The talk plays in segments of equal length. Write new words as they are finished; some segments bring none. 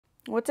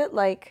What's it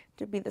like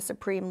to be the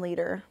supreme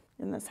leader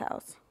in this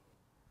house?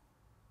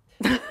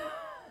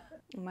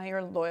 Am I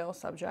your loyal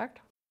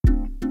subject?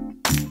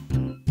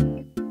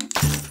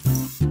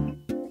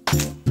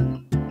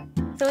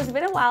 So it's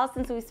been a while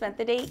since we spent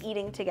the day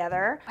eating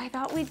together. I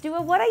thought we'd do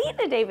a what I eat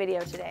in a day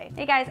video today.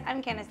 Hey guys,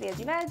 I'm Candace the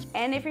EdgyVeg,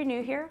 and if you're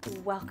new here,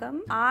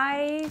 welcome.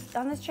 I,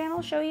 on this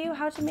channel, show you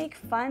how to make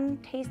fun,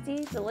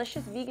 tasty,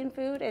 delicious vegan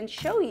food and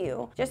show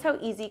you just how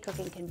easy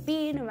cooking can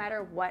be no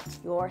matter what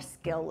your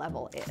skill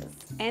level is.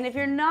 And if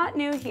you're not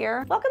new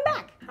here, welcome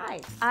back.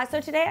 Hi.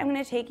 So today I'm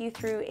gonna take you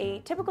through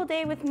a typical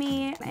day with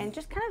me and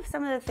just kind of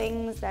some of the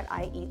things that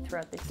I eat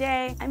throughout the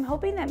day. I'm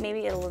hoping that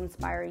maybe it'll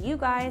inspire you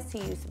guys to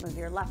use some of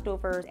your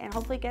leftovers and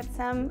hopefully get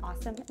some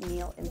awesome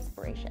meal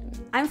inspiration.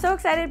 I'm so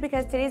excited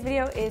because today's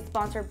video is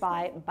sponsored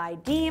by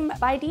Bydeem.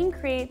 Bydeem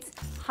creates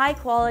high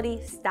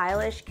quality,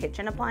 stylish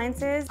kitchen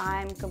appliances.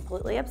 I'm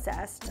completely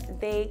obsessed.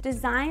 They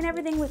design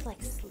everything with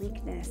like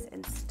sleekness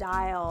and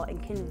style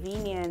and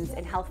convenience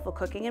and healthful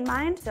cooking in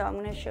mind. So I'm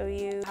gonna show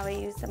you how I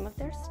use some of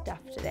their stuff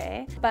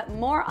today, but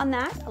more on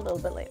that a little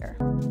bit later.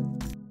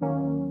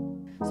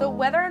 So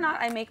whether or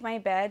not I make my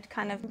bed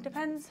kind of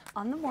depends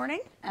on the morning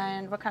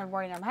and what kind of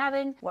morning I'm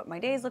having, what my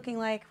day is looking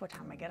like, what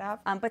time I get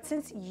up. But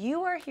since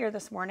you are here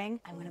this morning,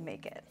 I'm gonna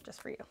make it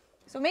just for you.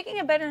 So making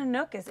a bed in a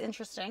nook is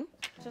interesting.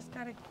 Just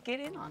gotta get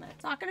in on it.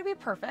 It's not gonna be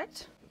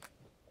perfect.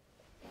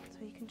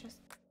 So you can just,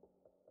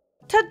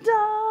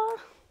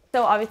 ta-da!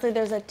 So obviously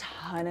there's a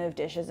ton of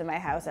dishes in my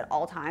house at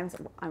all times.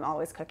 I'm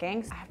always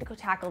cooking. So I have to go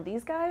tackle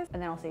these guys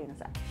and then I'll see you in a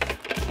sec.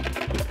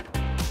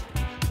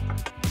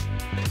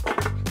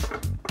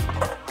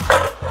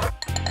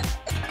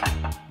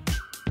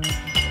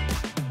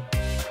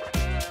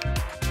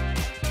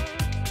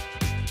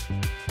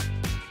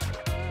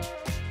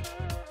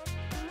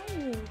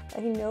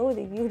 I know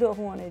that you don't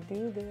want to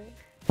do this.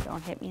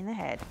 Don't hit me in the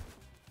head.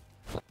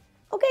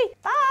 Okay,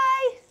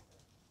 bye.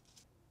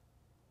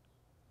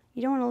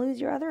 You don't want to lose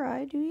your other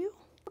eye, do you?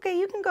 Okay,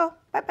 you can go.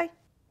 Bye-bye.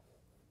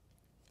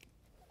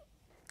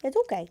 It's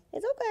okay.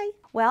 It's okay.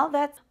 Well,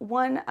 that's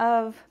one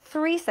of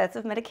 3 sets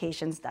of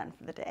medications done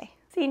for the day.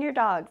 Seeing your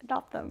dogs,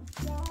 adopt them.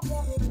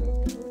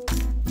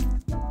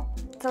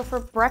 So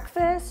for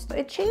breakfast,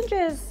 it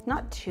changes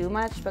not too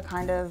much, but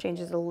kind of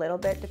changes a little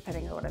bit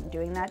depending on what I'm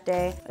doing that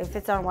day. If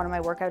it's on one of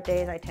my workout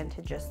days, I tend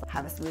to just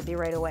have a smoothie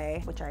right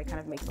away, which I kind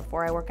of make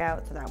before I work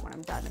out so that when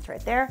I'm done, it's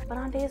right there. But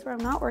on days where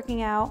I'm not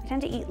working out, I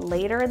tend to eat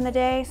later in the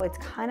day. So it's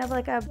kind of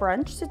like a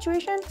brunch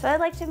situation. So I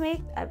like to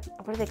make,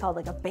 what are they called?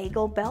 Like a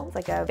bagel belt? It's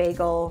like a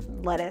bagel,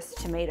 lettuce,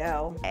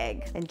 tomato,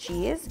 egg, and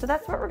cheese. So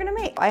that's what we're gonna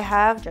make. I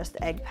have just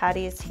egg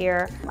patties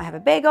here. I have a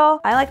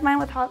bagel. I like mine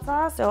with hot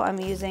sauce. So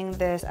I'm using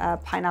this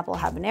pineapple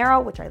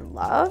habanero, which I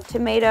love,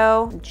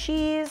 tomato and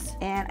cheese,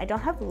 and I don't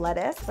have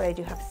lettuce, but I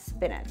do have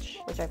spinach,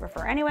 which I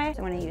prefer anyway,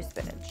 so I'm gonna use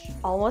spinach.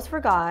 Almost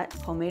forgot,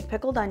 homemade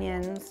pickled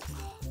onions.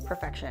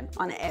 Perfection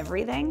on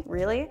everything,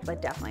 really,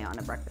 but definitely on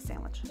a breakfast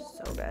sandwich.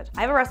 So good.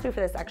 I have a recipe for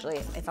this actually.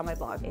 It's on my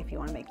blog if you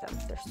want to make them.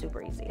 They're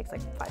super easy. It's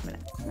like 5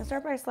 minutes. I'm gonna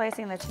start by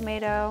slicing the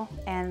tomato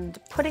and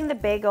putting the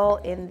bagel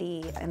in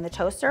the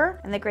toaster.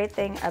 And the great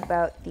thing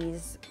about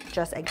these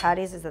just egg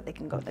patties is that they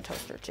can go in the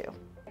toaster too.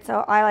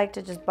 So I like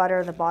to just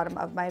butter the bottom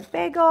of my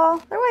bagel.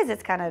 Otherwise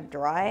it's kind of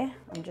dry.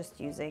 I'm just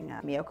using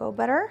Miyoko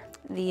butter.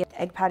 The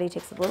egg patty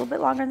takes a little bit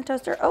longer in the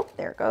toaster. Oh,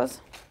 there it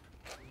goes.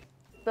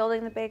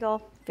 Building the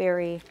bagel,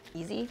 very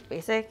easy,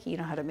 basic. You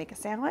know how to make a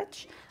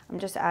sandwich. I'm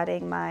just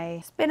adding my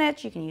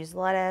spinach. You can use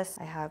lettuce.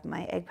 I have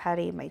my egg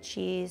patty, my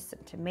cheese,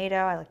 some tomato.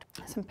 I like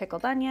some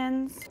pickled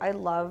onions. I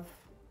love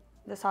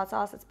this hot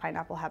sauce. It's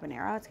pineapple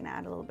habanero. It's gonna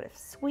add a little bit of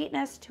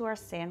sweetness to our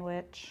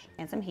sandwich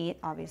and some heat,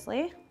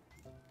 obviously.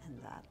 And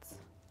that's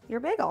your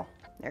bagel.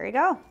 There you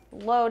go.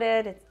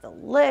 Loaded, it's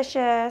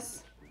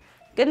delicious.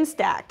 Good and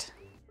stacked.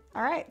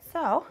 All right,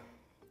 so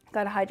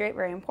gotta hydrate,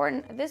 very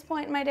important. At this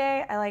point in my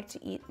day, I like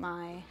to eat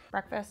my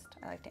breakfast.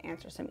 I like to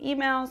answer some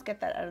emails, get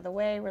that out of the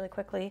way really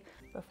quickly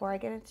before I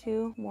get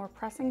into more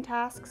pressing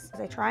tasks.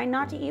 I try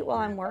not to eat while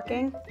I'm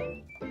working.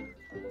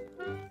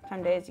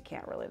 Some days you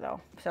can't really though.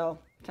 So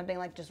something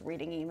like just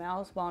reading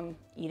emails while I'm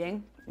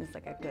eating is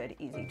like a good,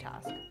 easy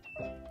task.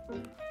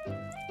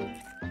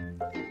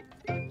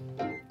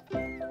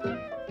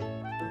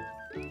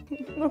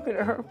 Look at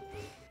her.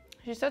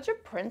 She's such a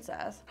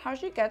princess. How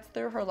she gets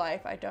through her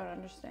life, I don't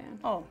understand.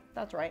 Oh,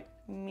 that's right,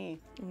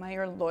 me. Am I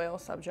your loyal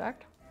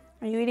subject?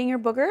 Are you eating your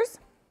boogers?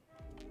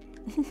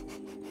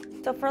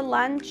 So for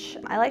lunch,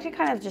 I like to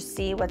kind of just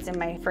see what's in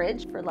my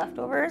fridge for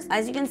leftovers.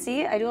 As you can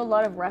see, I do a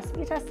lot of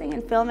recipe testing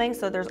and filming,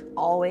 so there's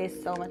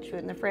always so much food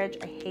in the fridge.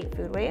 I hate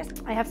food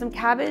waste. I have some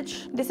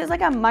cabbage. This is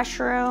like a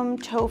mushroom,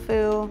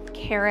 tofu,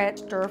 carrot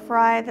stir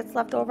fry that's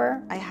left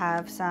over. I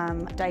have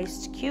some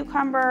diced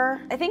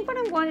cucumber. I think what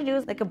I'm going to do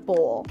is like a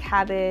bowl,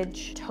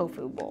 cabbage,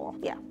 tofu bowl.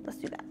 Yeah, let's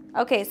do that.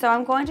 Okay, so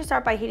I'm going to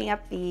start by heating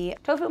up the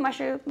tofu,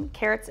 mushroom,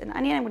 carrots, and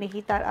onion. I'm gonna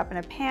heat that up in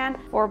a pan.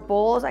 For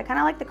bowls, I kind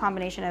of like the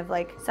combination of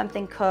like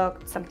something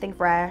cooked, something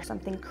fresh,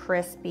 something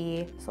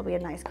crispy. This will be a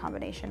nice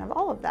combination of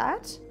all of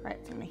that. All right,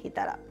 so I'm gonna heat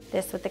that up.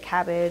 This with the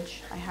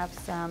cabbage. I have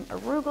some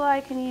arugula I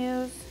can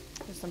use.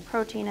 There's some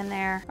protein in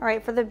there. All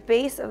right, for the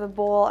base of the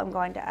bowl, I'm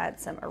going to add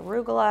some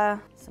arugula,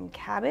 some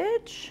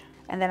cabbage,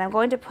 and then I'm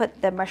going to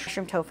put the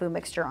mushroom tofu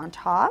mixture on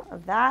top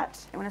of that.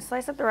 I'm gonna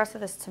slice up the rest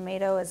of this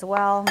tomato as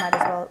well. Might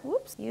as well,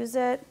 whoops, use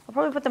it. I'll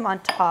probably put them on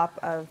top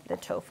of the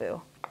tofu,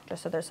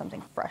 just so there's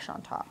something fresh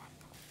on top.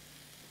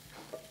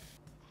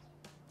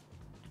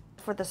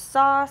 For the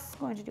sauce,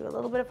 I'm going to do a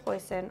little bit of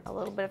hoisin, a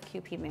little bit of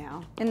QP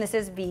mayo. And this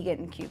is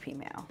vegan QP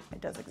mayo,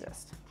 it does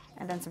exist.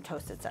 And then some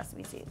toasted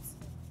sesame seeds.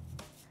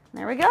 And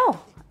there we go,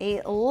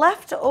 a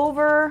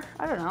leftover,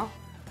 I don't know,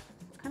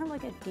 it's kind of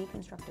like a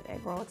deconstructed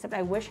egg roll, except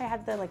I wish I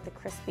had the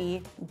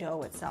crispy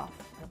dough itself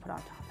to put on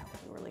top. That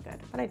would be really good,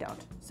 but I don't.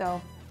 So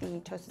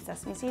the toasted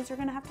sesame seeds are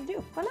gonna have to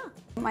do. Voila.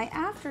 My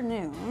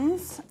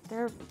afternoons,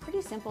 they're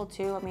pretty simple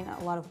too. I mean,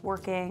 a lot of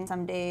working.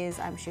 Some days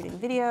I'm shooting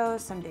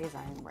videos, some days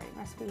I'm writing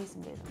recipes,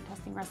 some days I'm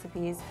testing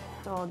recipes.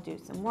 So I'll do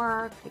some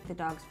work, take the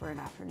dogs for an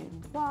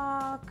afternoon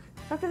walk.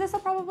 After this, I'll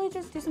probably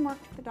just do some work,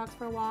 take the dogs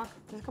for a walk.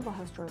 There's a couple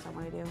house chores I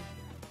wanna do.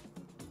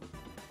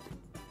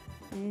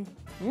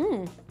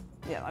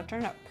 Yeah, that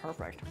turned out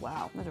perfect.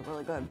 Wow, those are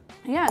really good.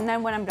 Yeah, and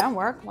then when I'm done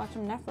work, watch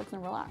some Netflix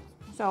and relax.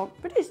 So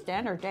pretty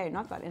standard day,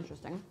 not that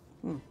interesting.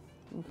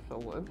 So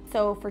good.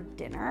 So for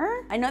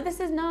dinner, I know this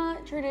is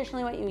not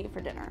traditionally what you eat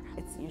for dinner.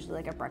 It's usually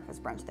like a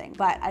breakfast brunch thing,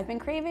 but I've been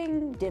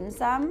craving dim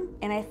sum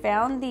and I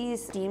found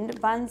these steamed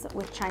buns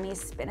with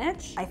Chinese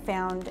spinach. I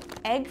found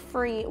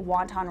egg-free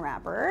wonton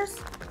wrappers,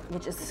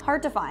 which is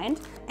hard to find.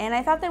 And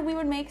I thought that we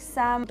would make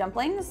some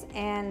dumplings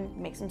and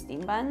make some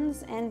steamed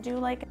buns and do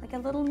like a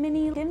little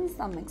mini dim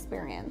sum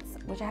experience,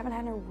 which I haven't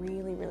had in a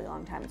really, really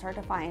long time. It's hard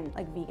to find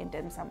like vegan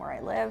dim sum where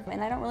I live.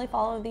 And I don't really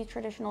follow these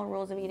traditional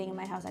rules of eating in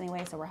my house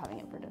anyway, so we're having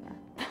it for dinner.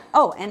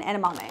 Oh, and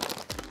edamame.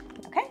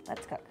 Okay,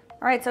 let's cook.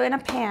 All right, so in a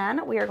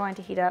pan, we are going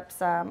to heat up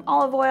some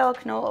olive oil,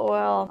 canola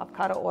oil,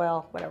 avocado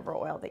oil, whatever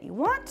oil that you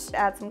want.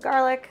 Add some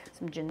garlic,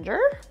 some ginger,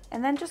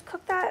 and then just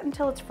cook that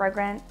until it's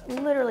fragrant.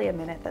 Literally a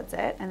minute, that's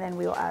it. And then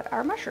we will add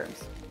our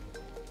mushrooms.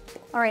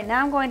 All right,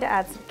 now I'm going to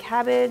add some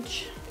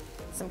cabbage,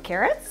 some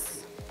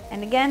carrots,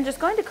 and again, just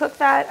going to cook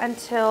that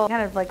until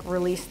kind of like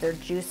release their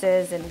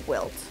juices and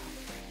wilt.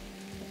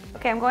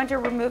 Okay, I'm going to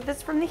remove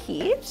this from the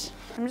heat.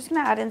 I'm just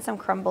gonna add in some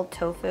crumbled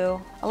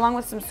tofu, along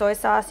with some soy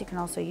sauce. You can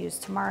also use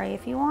tamari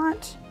if you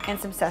want, and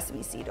some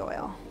sesame seed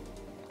oil.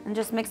 And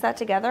just mix that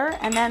together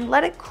and then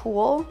let it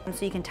cool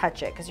so you can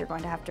touch it because you're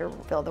going to have to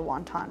fill the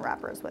wonton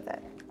wrappers with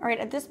it. All right,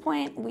 at this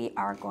point, we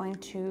are going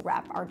to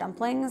wrap our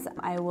dumplings.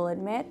 I will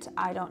admit,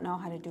 I don't know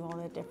how to do all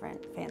the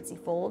different fancy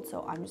folds,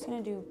 so I'm just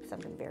gonna do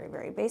something very,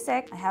 very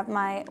basic. I have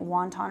my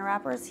wonton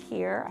wrappers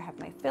here. I have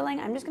my filling.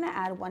 I'm just gonna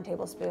add 1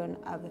 tablespoon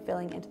of the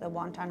filling into the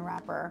wonton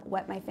wrapper,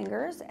 wet my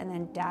fingers, and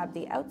then dab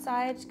the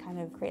outside to kind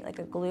of create like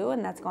a glue,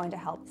 and that's going to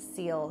help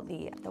seal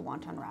the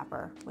wonton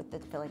wrapper with the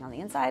filling on the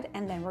inside,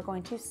 and then we're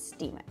going to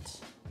steam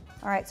it.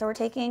 All right, so we're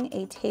taking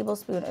a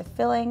tablespoon of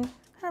filling,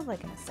 kind of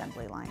like an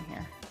assembly line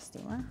here,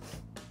 steamer.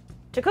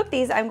 To cook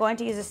these, I'm going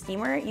to use a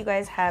steamer. You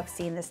guys have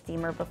seen this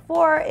steamer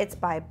before. It's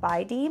by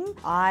Baidim.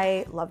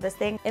 I love this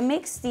thing. It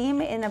makes steam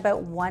in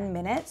about 1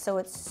 minute, so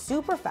it's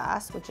super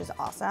fast, which is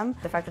awesome.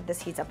 The fact that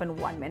this heats up in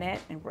 1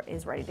 minute and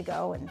is ready to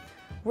go and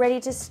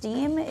ready to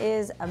steam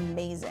is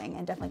amazing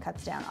and definitely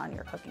cuts down on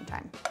your cooking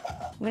time.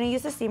 I'm gonna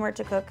use the steamer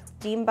to cook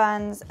steamed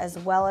buns as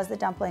well as the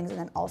dumplings and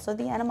then also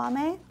the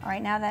edamame. All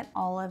right, now that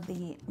all of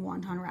the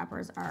wonton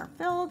wrappers are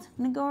filled,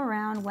 I'm gonna go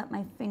around, wet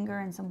my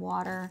finger in some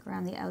water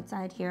around the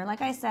outside here.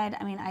 Like I said,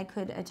 I mean, I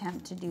could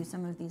attempt to do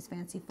some of these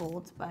fancy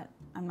folds, but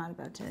I'm not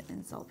about to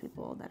insult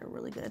people that are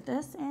really good at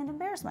this and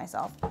embarrass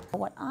myself.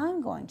 What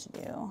I'm going to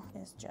do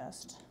is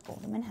just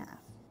fold them in half.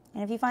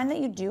 And if you find that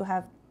you do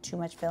have too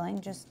much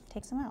filling, just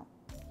take some out.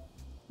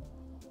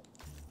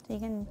 So you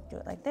can do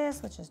it like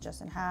this, which is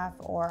just in half,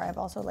 or I've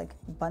also like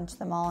bunched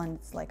them all and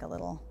it's like a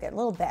little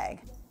bag.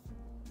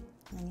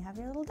 And then you have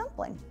your little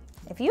dumpling.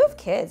 If you have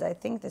kids, I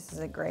think this is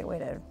a great way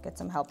to get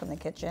some help in the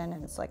kitchen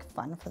and it's like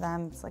fun for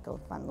them. It's like a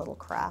fun little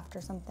craft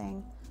or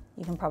something.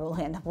 You can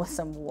probably end up with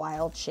some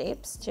wild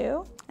shapes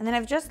too. And then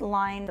I've just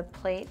lined the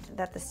plate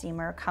that the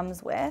steamer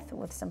comes with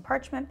some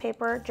parchment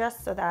paper,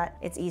 just so that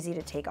it's easy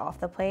to take off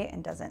the plate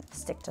and doesn't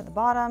stick to the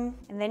bottom.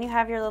 And then you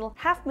have your little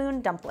half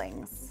moon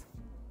dumplings.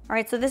 All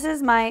right, so this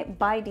is my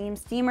Baidim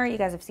steamer. You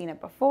guys have seen it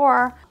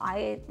before.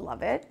 I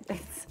love it.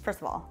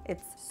 First of all,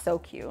 it's so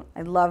cute.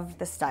 I love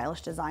the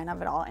stylish design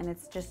of it all, and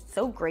it's just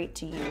so great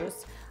to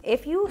use.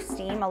 If you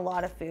steam a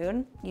lot of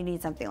food, you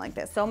need something like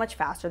this. So much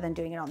faster than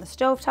doing it on the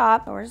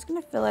stovetop. So we're just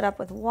gonna fill it up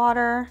with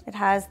water. It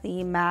has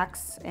the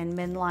max and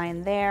min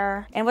line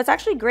there. And what's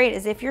actually great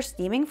is if you're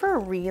steaming for a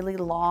really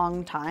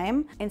long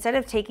time, instead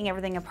of taking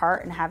everything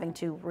apart and having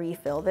to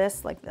refill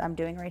this like I'm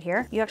doing right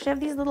here, you actually have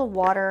these little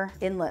water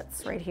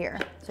inlets right here.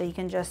 So you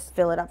can just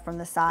fill it up from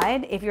the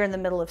side if you're in the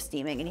middle of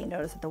steaming and you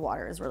notice that the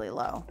water is really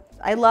low.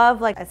 I love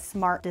like a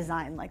smart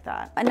design like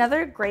that.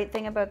 Another great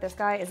thing about this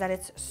guy is that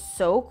it's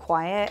so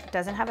quiet. It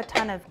doesn't have a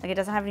ton of, like it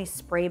doesn't have any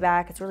spray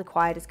back. It's really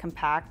quiet, it's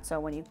compact. So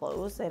when you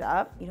close it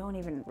up, you don't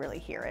even really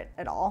hear it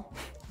at all,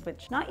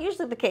 which not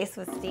usually the case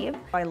with steam.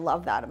 I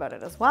love that about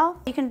it as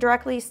well. You can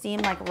directly steam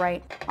like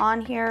right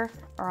on here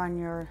or on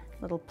your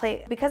little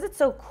plate. Because it's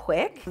so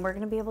quick, we're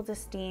gonna be able to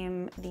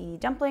steam the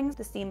dumplings,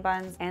 the steam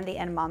buns, and the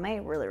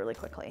edamame really, really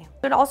quickly.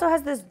 It also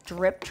has this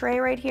drip tray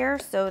right here,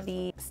 so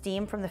the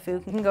steam from the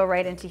food can go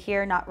right into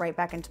here, not right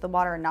back into the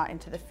water and not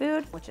into the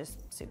food, which is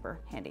super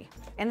handy.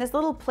 And this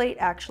little plate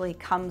actually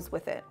comes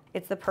with it.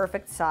 It's the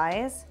perfect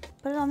size.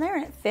 Put it on there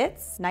and it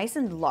fits, nice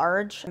and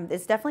large.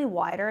 It's definitely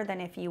wider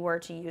than if you were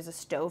to use a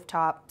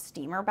stovetop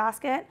steamer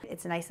basket.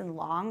 It's nice and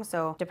long,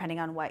 so depending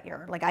on what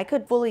you're, like I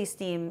could fully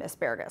steam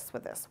asparagus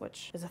with this,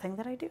 which is a thing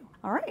that I do.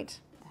 All right.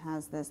 It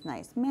has this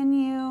nice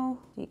menu.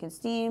 You can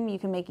steam, you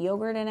can make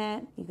yogurt in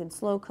it, you can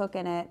slow cook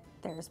in it.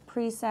 There's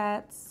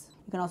presets.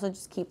 You can also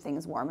just keep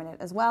things warm in it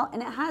as well.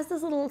 And it has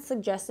this little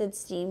suggested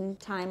steam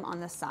time on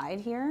the side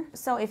here.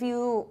 So if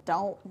you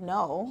don't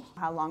know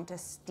how long to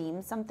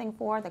steam something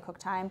for, the cook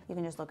time, you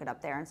can just look it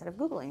up there instead of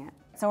Googling it.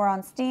 So we're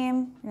on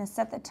steam. I'm gonna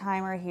set the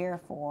timer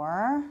here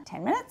for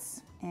 10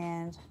 minutes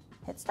and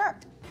hit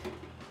start.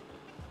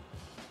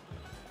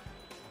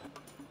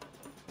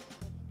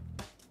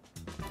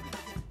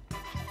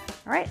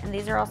 All right, and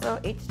these are also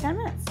 8 to 10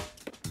 minutes.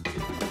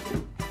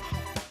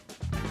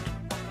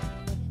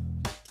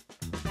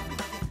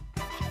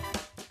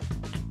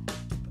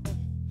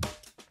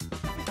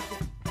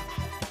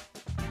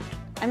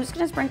 I'm just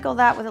gonna sprinkle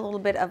that with a little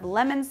bit of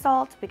lemon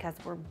salt because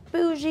we're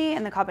bougie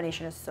and the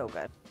combination is so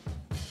good.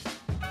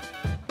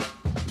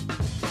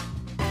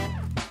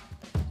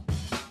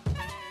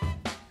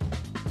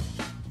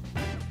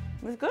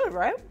 It's good,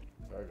 right?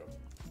 Very good.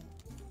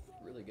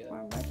 Really good.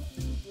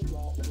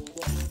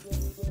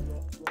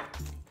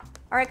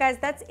 All right, guys,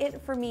 that's it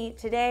for me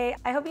today.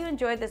 I hope you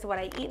enjoyed this What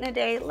I Eat in a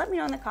Day. Let me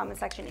know in the comment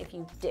section if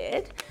you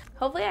did.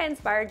 Hopefully I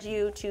inspired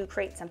you to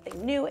create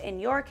something new in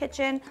your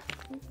kitchen.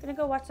 I'm gonna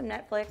go watch some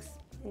Netflix,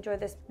 enjoy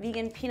this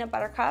vegan peanut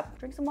butter cup,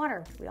 drink some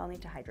water. We all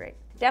need to hydrate.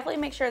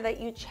 Definitely make sure that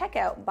you check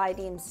out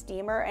Bydeem's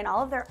steamer and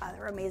all of their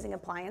other amazing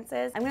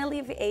appliances. I'm gonna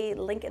leave a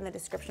link in the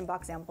description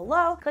box down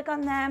below. Click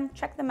on them,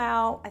 check them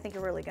out. I think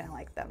you're really gonna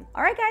like them.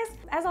 All right, guys,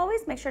 as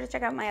always, make sure to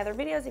check out my other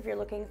videos if you're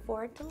looking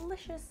for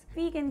delicious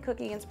vegan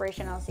cooking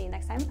inspiration. I'll see you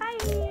next time.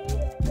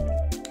 Bye.